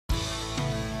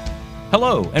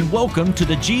Hello, and welcome to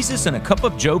the Jesus and a Cup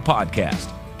of Joe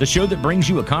podcast, the show that brings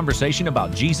you a conversation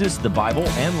about Jesus, the Bible,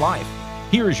 and life.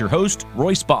 Here is your host,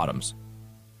 Royce Bottoms.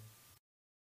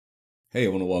 Hey, I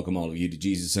want to welcome all of you to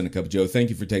Jesus and a Cup of Joe. Thank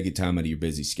you for taking time out of your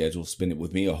busy schedule. Spend it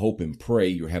with me. I hope and pray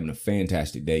you're having a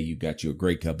fantastic day. You got you a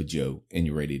great cup of Joe, and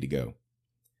you're ready to go.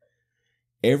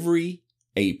 Every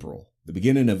April, the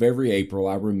beginning of every April,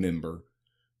 I remember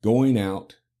going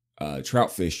out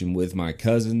trout fishing with my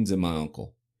cousins and my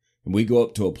uncle. And we go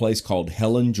up to a place called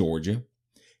Helen, Georgia.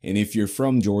 And if you're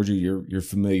from Georgia, you're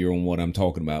familiar on what I'm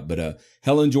talking about. But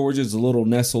Helen, Georgia is a little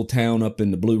nestled town up in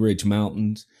the Blue Ridge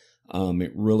Mountains.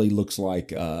 It really looks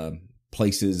like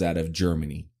places out of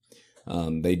Germany.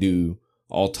 They do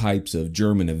all types of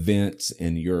German events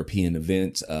and European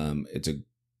events. It's a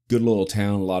good little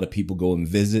town. A lot of people go and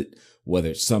visit, whether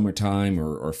it's summertime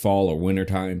or fall or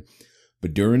wintertime.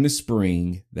 But during the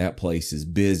spring, that place is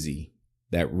busy.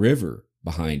 That river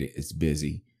behind it is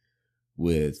busy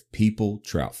with people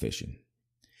trout fishing.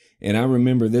 And I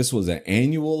remember this was an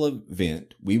annual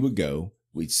event. We would go,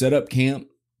 we'd set up camp,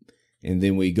 and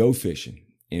then we'd go fishing.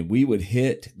 And we would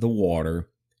hit the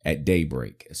water at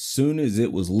daybreak. As soon as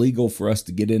it was legal for us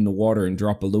to get in the water and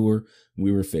drop a lure,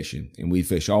 we were fishing. And we'd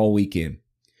fish all weekend.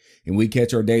 And we'd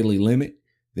catch our daily limit,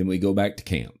 then we go back to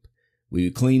camp. We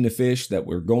would clean the fish that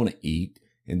we're going to eat,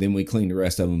 and then we clean the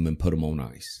rest of them and put them on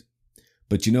ice.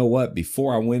 But you know what?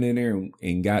 Before I went in there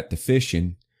and got to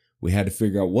fishing, we had to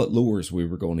figure out what lures we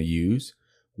were going to use,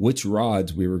 which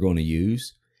rods we were going to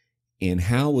use, and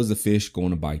how was the fish going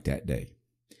to bite that day.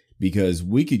 Because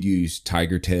we could use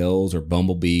tiger tails or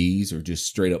bumblebees or just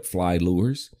straight up fly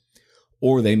lures,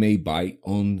 or they may bite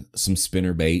on some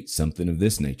spinner bait, something of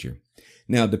this nature.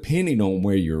 Now, depending on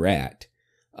where you're at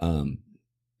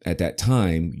that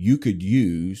time, you could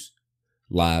use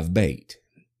live bait.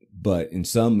 But in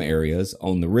some areas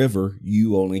on the river,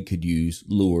 you only could use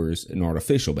lures and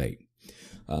artificial bait.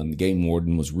 The game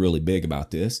warden was really big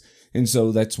about this. And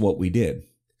so that's what we did.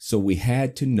 So we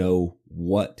had to know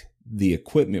what the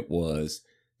equipment was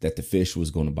that the fish was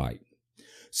going to bite.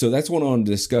 So that's what I want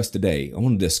to discuss today. I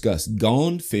want to discuss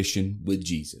gone fishing with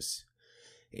Jesus.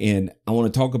 And I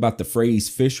want to talk about the phrase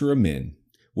fisher of men,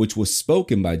 which was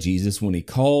spoken by Jesus when he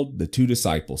called the two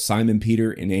disciples, Simon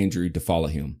Peter and Andrew, to follow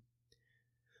him.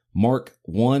 Mark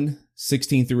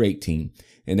 1:16-18.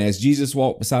 And as Jesus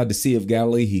walked beside the Sea of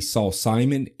Galilee, he saw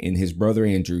Simon and his brother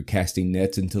Andrew casting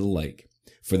nets into the lake,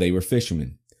 for they were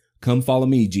fishermen. Come follow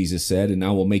me, Jesus said, and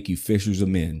I will make you fishers of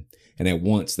men. And at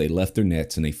once they left their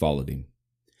nets and they followed him.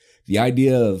 The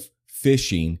idea of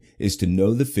fishing is to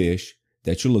know the fish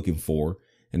that you're looking for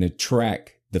and to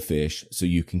track the fish so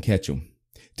you can catch them.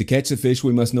 To catch the fish,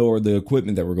 we must know the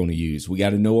equipment that we're going to use. We got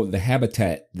to know the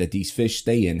habitat that these fish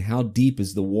stay in. How deep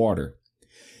is the water?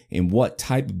 And what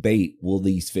type of bait will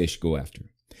these fish go after?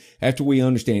 After we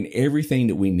understand everything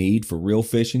that we need for real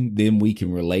fishing, then we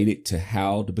can relate it to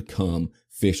how to become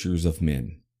fishers of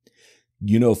men.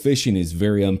 You know, fishing is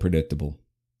very unpredictable.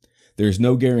 There's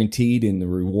no guaranteed in the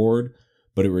reward,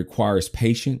 but it requires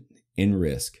patience and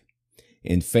risk.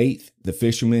 In faith, the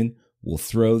fishermen will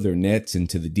throw their nets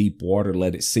into the deep water,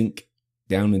 let it sink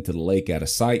down into the lake out of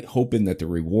sight, hoping that the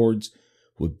rewards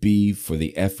would be for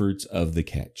the efforts of the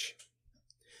catch.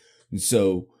 And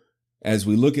so, as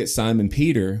we look at Simon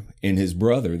Peter and his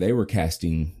brother, they were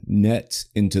casting nets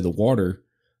into the water,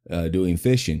 doing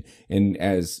fishing. And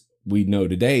as we know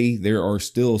today, there are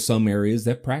still some areas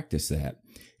that practice that.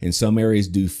 And some areas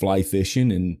do fly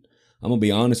fishing. And I'm going to be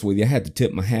honest with you, I had to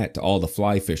tip my hat to all the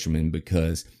fly fishermen,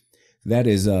 because that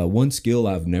is one skill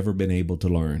I've never been able to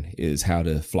learn, is how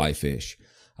to fly fish.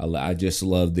 I just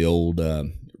love the old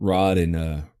rod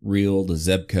and reel, the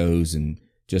Zebcos, and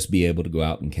just be able to go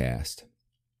out and cast.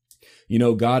 You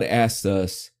know, God asked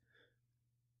us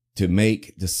to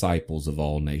make disciples of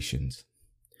all nations.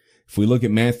 If we look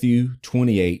at Matthew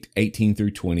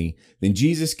 28:18-20, then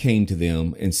Jesus came to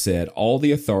them and said, "All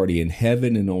the authority in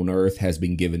heaven and on earth has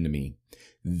been given to me.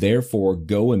 Therefore,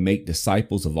 go and make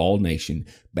disciples of all nations,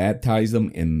 baptize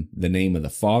them in the name of the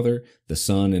Father, the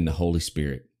Son, and the Holy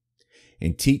Spirit,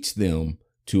 and teach them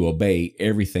to obey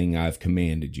everything I've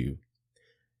commanded you.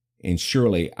 And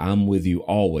surely I'm with you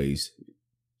always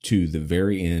to the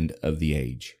very end of the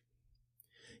age."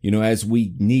 You know, as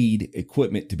we need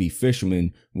equipment to be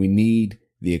fishermen, we need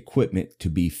the equipment to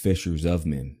be fishers of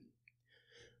men.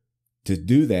 To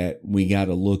do that, we got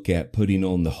to look at putting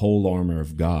on the whole armor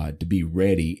of God to be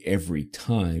ready every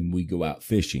time we go out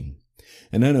fishing.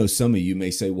 And I know some of you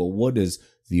may say, well, what does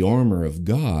the armor of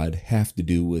God have to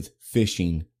do with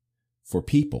fishing for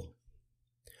people?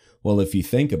 Well, if you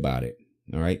think about it,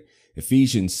 all right,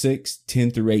 Ephesians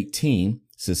 6:10-18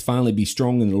 says, finally, be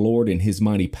strong in the Lord and his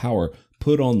mighty power.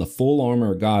 Put on the full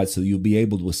armor of God so you'll be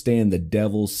able to withstand the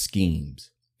devil's schemes.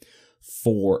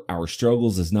 For our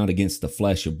struggles is not against the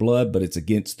flesh or blood, but it's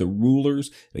against the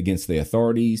rulers, against the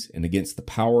authorities, and against the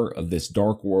power of this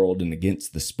dark world, and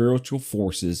against the spiritual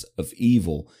forces of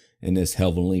evil in this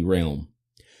heavenly realm.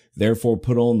 Therefore,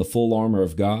 put on the full armor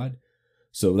of God,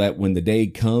 so that when the day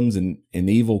comes and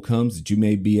evil comes, that you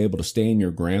may be able to stand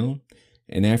your ground.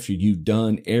 And after you've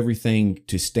done everything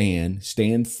to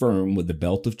stand firm with the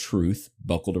belt of truth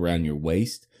buckled around your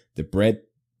waist, the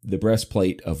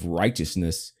breastplate of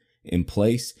righteousness in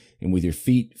place, and with your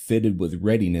feet fitted with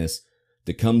readiness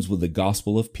that comes with the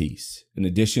gospel of peace. In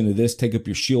addition to this, take up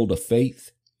your shield of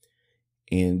faith,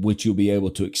 in which you'll be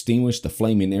able to extinguish the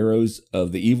flaming arrows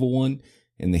of the evil one,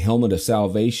 and the helmet of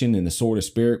salvation, and the sword of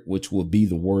Spirit, which will be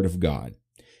the word of God.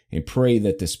 And pray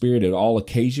that the Spirit at all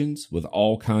occasions, with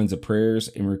all kinds of prayers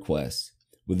and requests.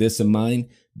 With this in mind,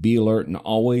 be alert and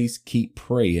always keep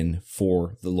praying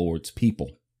for the Lord's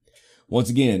people. Once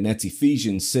again, that's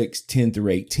Ephesians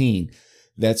 6:10-18.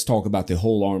 That's talk about the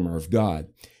whole armor of God.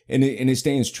 And it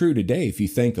stands true today if you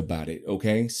think about it,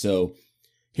 okay? So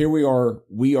here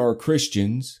we are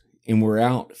Christians, and we're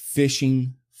out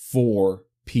fishing for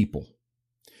people.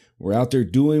 We're out there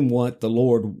doing what the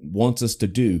Lord wants us to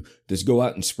do, just go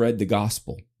out and spread the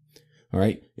gospel. All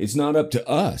right. It's not up to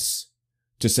us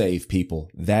to save people.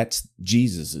 That's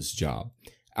Jesus's job.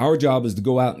 Our job is to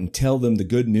go out and tell them the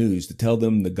good news, to tell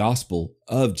them the gospel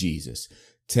of Jesus,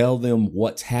 tell them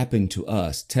what's happened to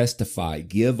us, testify,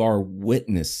 give our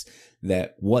witness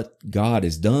that what God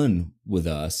has done with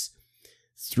us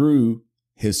through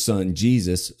his son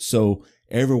Jesus, so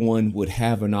everyone would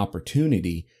have an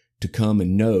opportunity to come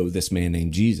and know this man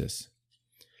named Jesus.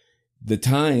 The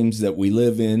times that we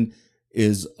live in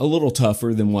is a little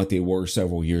tougher than what they were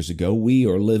several years ago. We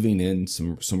are living in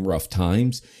some rough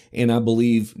times, and I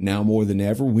believe now more than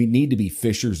ever, we need to be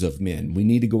fishers of men. We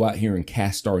need to go out here and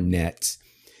cast our nets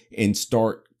and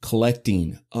start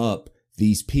collecting up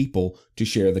these people to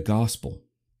share the gospel.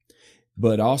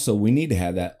 But also, we need to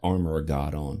have that armor of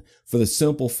God on. For the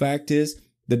simple fact is,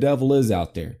 the devil is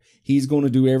out there. He's going to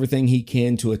do everything he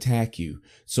can to attack you.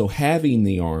 So having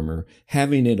the armor,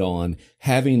 having it on,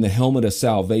 having the helmet of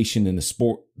salvation and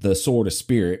the sword of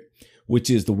Spirit, which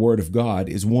is the word of God,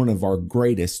 is one of our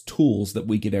greatest tools that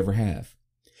we could ever have.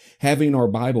 Having our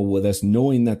Bible with us,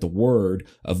 knowing that the word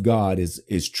of God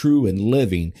is true and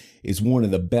living, is one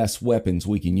of the best weapons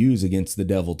we can use against the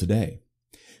devil today.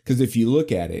 Because if you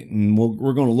look at it, and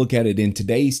we're going to look at it in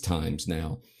today's times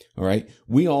now, all right,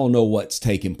 we all know what's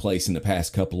taken place in the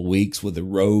past couple of weeks with the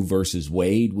Roe versus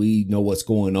Wade. We know what's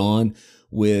going on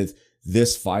with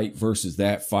this fight versus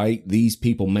that fight, these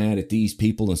people mad at these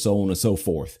people, and so on and so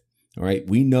forth. All right,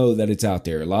 we know that it's out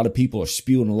there. A lot of people are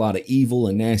spewing a lot of evil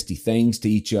and nasty things to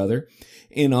each other.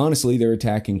 And honestly, they're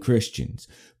attacking Christians.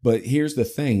 But here's the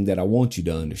thing that I want you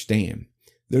to understand.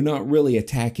 They're not really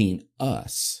attacking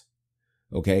us.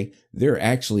 Okay, they're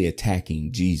actually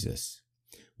attacking Jesus.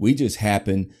 We just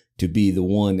happen to be the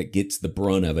one that gets the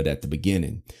brunt of it at the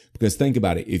beginning. Because think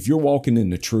about it. If you're walking in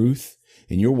the truth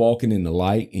and you're walking in the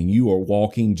light and you are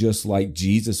walking just like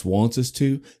Jesus wants us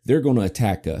to, they're going to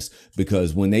attack us,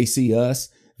 because when they see us,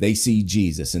 they see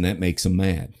Jesus, and that makes them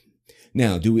mad.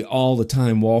 Now, do we all the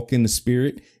time walk in the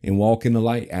Spirit and walk in the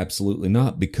light? Absolutely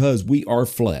not, because we are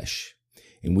flesh.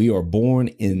 And we are born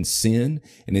in sin,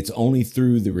 and it's only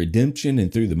through the redemption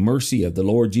and through the mercy of the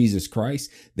Lord Jesus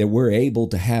Christ that we're able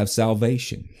to have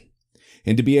salvation.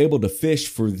 And to be able to fish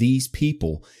for these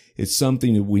people is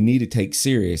something that we need to take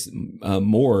serious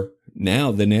more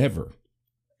now than ever.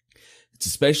 It's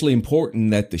especially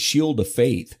important that the shield of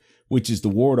faith, which is to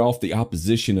ward off the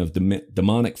opposition of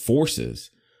demonic forces,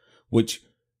 which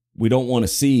we don't want to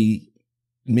see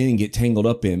men get tangled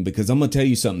up in, because I'm going to tell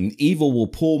you something. Evil will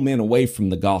pull men away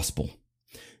from the gospel.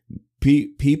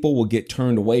 People will get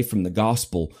turned away from the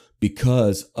gospel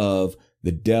because of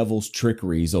the devil's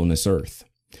trickeries on this earth.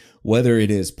 Whether it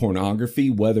is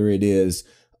pornography, whether it is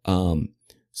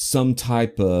some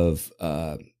type of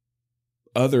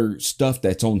other stuff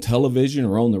that's on television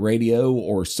or on the radio,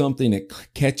 or something that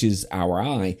catches our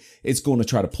eye, it's going to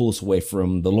try to pull us away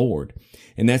from the Lord.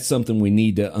 And that's something we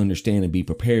need to understand and be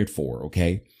prepared for,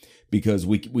 okay? Because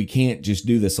we can't just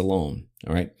do this alone,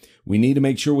 all right? We need to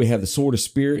make sure we have the sword of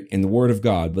Spirit and the word of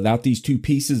God. Without these two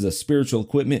pieces of spiritual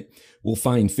equipment, we'll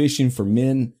find fishing for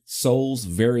men's souls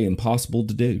very impossible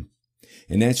to do.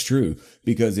 And that's true,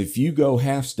 because if you go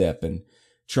half-stepping,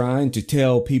 trying to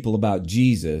tell people about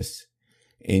Jesus,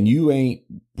 and you ain't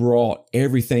brought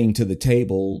everything to the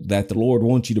table that the Lord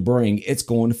wants you to bring, it's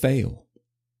going to fail.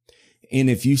 And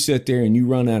if you sit there and you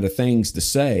run out of things to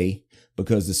say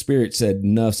because the Spirit said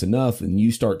enough's enough, and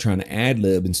you start trying to ad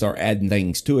lib and start adding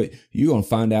things to it, you're going to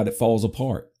find out it falls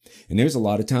apart. And there's a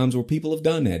lot of times where people have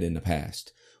done that in the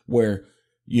past, where,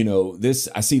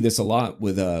 I see this a lot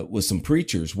with some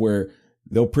preachers where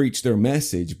they'll preach their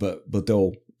message, but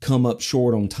they'll come up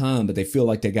short on time, but they feel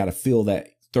like they got to fill that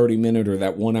 30-minute or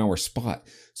that 1 hour spot.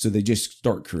 So they just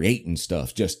start creating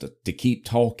stuff just to keep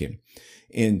talking.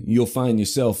 And you'll find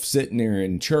yourself sitting there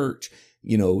in church,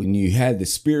 and you had the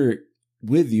Spirit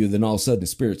with you, then all of a sudden the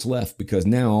Spirit's left, because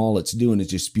now all it's doing is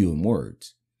just spewing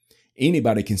words.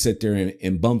 Anybody can sit there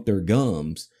and bump their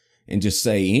gums and just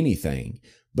say anything.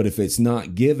 But if it's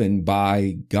not given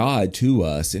by God to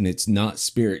us and it's not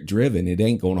Spirit driven, it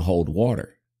ain't going to hold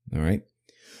water. All right.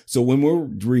 So when we're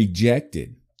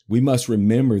rejected, we must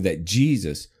remember that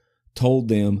Jesus told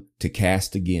them to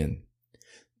cast again.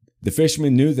 The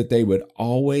fishermen knew that they would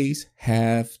always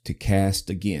have to cast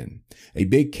again. A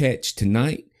big catch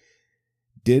tonight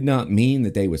did not mean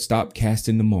that they would stop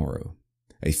casting tomorrow.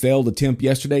 A failed attempt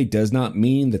yesterday does not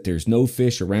mean that there's no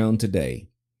fish around today.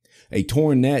 A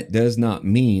torn net does not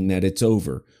mean that it's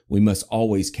over. We must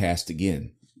always cast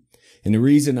again. And the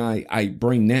reason I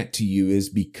bring that to you is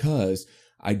because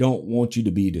I don't want you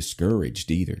to be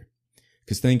discouraged either.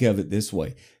 Because think of it this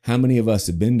way. How many of us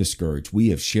have been discouraged? We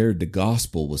have shared the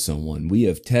gospel with someone. We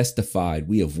have testified.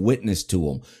 We have witnessed to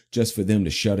them just for them to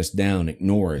shut us down,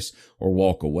 ignore us, or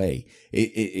walk away.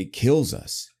 It kills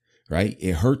us, right?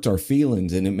 It hurts our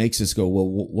feelings, and it makes us go, well,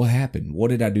 what happened? What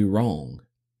did I do wrong?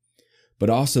 But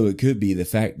also it could be the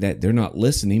fact that they're not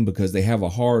listening because they have a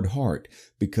hard heart,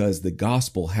 because the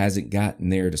gospel hasn't gotten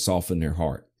there to soften their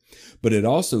heart. But it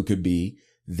also could be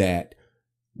that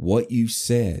what you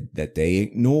said that they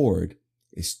ignored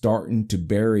is starting to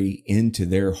bury into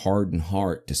their hardened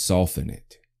heart to soften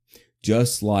it.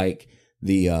 Just like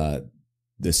the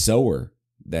sower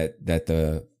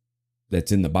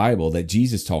that's in the Bible that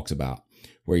Jesus talks about,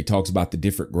 where he talks about the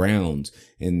different grounds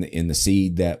in the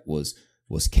seed that was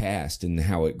cast and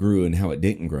how it grew and how it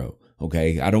didn't grow.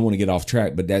 Okay. I don't want to get off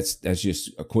track, but that's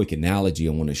just a quick analogy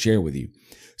I want to share with you.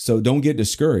 So don't get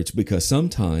discouraged, because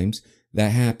sometimes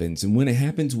that happens. And when it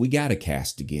happens, we got to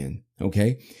cast again.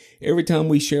 Okay. Every time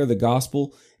we share the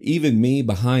gospel, even me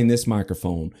behind this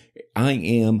microphone, I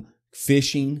am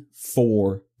fishing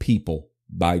for people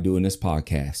by doing this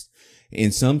podcast.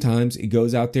 And sometimes it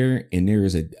goes out there and there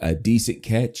is a decent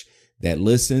catch that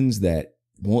listens, that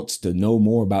wants to know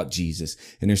more about Jesus.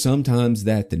 And there's sometimes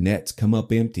that the nets come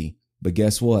up empty. But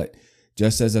guess what?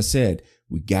 Just as I said,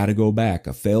 we got to go back.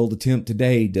 A failed attempt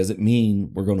today doesn't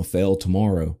mean we're going to fail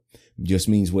tomorrow. It just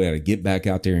means we got to get back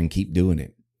out there and keep doing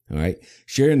it. All right.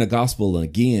 Sharing the gospel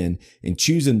again and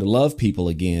choosing to love people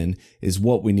again is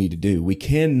what we need to do. We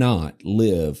cannot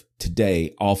live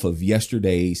today off of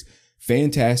yesterday's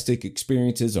fantastic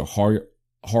experiences or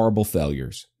horrible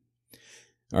failures.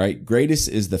 All right. Greatest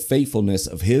is the faithfulness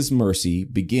of his mercy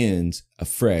begins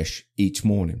afresh each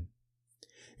morning.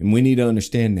 And we need to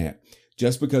understand that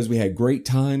just because we had great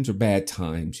times or bad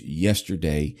times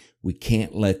yesterday, we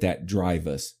can't let that drive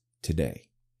us today.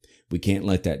 We can't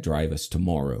let that drive us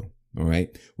tomorrow. All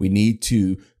right. We need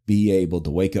to be able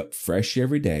to wake up fresh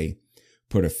every day,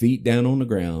 put our feet down on the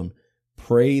ground,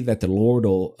 pray that the Lord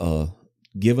will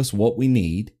give us what we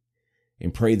need,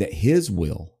 and pray that his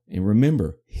will, and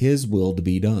remember his will to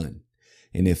be done.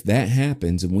 And if that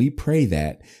happens and we pray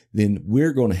that, then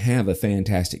we're going to have a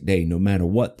fantastic day no matter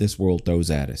what this world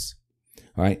throws at us.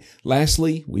 All right.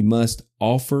 Lastly, we must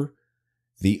offer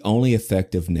the only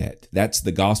effective net. That's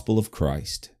the gospel of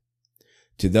Christ.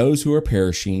 To those who are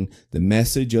perishing, the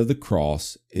message of the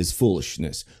cross is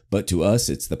foolishness, but to us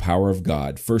it's the power of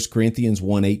God. 1 Corinthians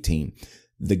 1:18.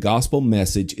 The gospel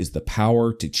message is the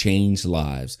power to change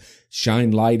lives,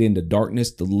 shine light into darkness,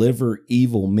 deliver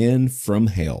evil men from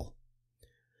hell.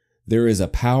 There is a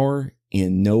power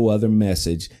in no other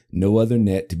message, no other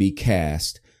net to be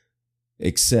cast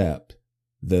except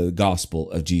the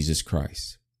gospel of Jesus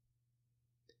Christ.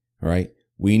 All right.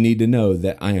 We need to know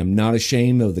that I am not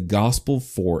ashamed of the gospel,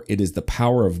 for it is the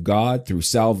power of God through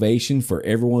salvation for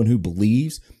everyone who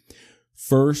believes,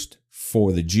 first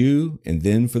for the Jew and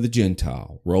then for the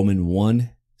Gentile. Romans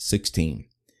 1:16.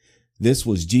 This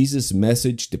was Jesus'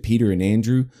 message to Peter and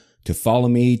Andrew: to follow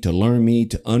me, to learn me,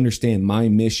 to understand my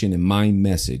mission and my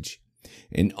message.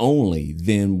 And only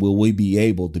then will we be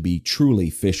able to be truly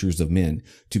fishers of men,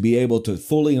 to be able to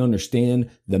fully understand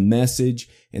the message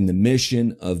and the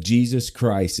mission of Jesus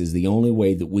Christ is the only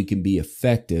way that we can be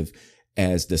effective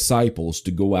as disciples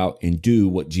to go out and do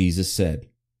what Jesus said.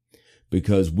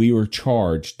 Because we were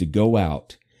charged to go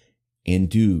out and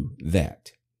do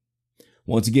that.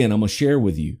 Once again, I'm going to share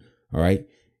with you, all right,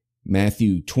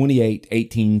 Matthew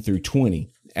 28:18-20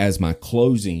 as my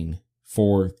closing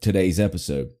for today's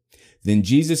episode. Then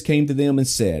Jesus came to them and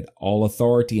said, all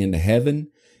authority in heaven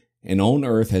and on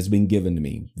earth has been given to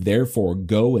me. Therefore,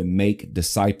 go and make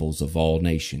disciples of all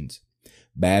nations.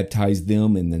 Baptize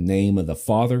them in the name of the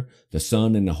Father, the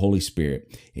Son, and the Holy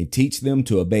Spirit, and teach them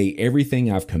to obey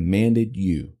everything I've commanded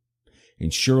you.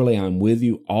 And surely I'm with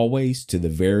you always to the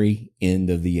very end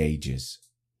of the ages.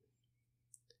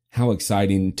 How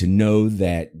exciting to know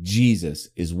that Jesus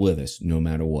is with us no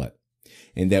matter what,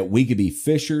 and that we could be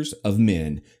fishers of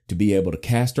men to be able to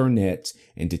cast our nets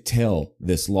and to tell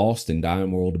this lost and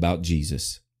dying world about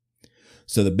Jesus.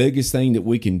 So the biggest thing that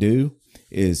we can do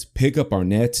is pick up our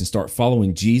nets and start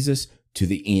following Jesus to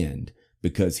the end,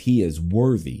 because he is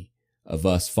worthy of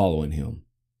us following him.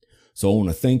 So I want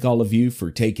to thank all of you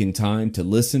for taking time to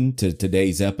listen to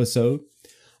today's episode.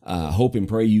 I hope and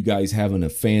pray you guys having a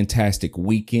fantastic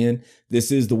weekend.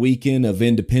 This is the weekend of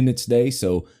Independence Day.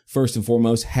 So first and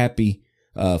foremost, happy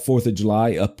 4th of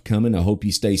July upcoming. I hope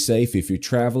you stay safe. If you're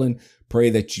traveling, pray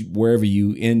that wherever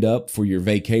you end up for your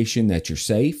vacation, that you're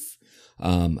safe.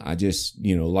 I just,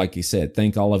 like you said,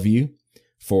 thank all of you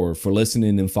for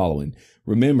listening and following.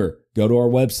 Remember, go to our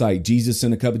website,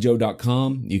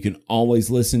 JesusandACupOfJoe.com. You can always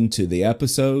listen to the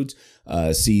episodes,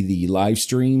 see the live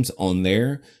streams on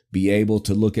there, be able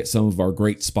to look at some of our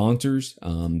great sponsors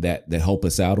that help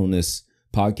us out on this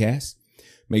podcast.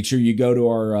 Make sure you go to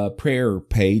our prayer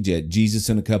page at Jesus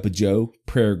and a Cup of Joe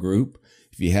prayer group.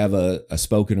 If you have a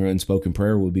spoken or unspoken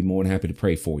prayer, we'll be more than happy to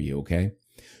pray for you, okay?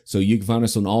 So you can find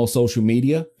us on all social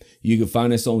media. You can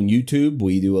find us on YouTube.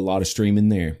 We do a lot of streaming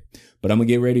there. But I'm going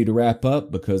to get ready to wrap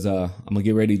up because I'm going to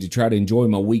get ready to try to enjoy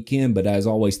my weekend. But as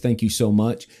always, thank you so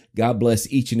much. God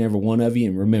bless each and every one of you.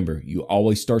 And remember, you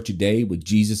always start your day with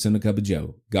Jesus and a Cup of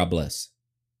Joe. God bless.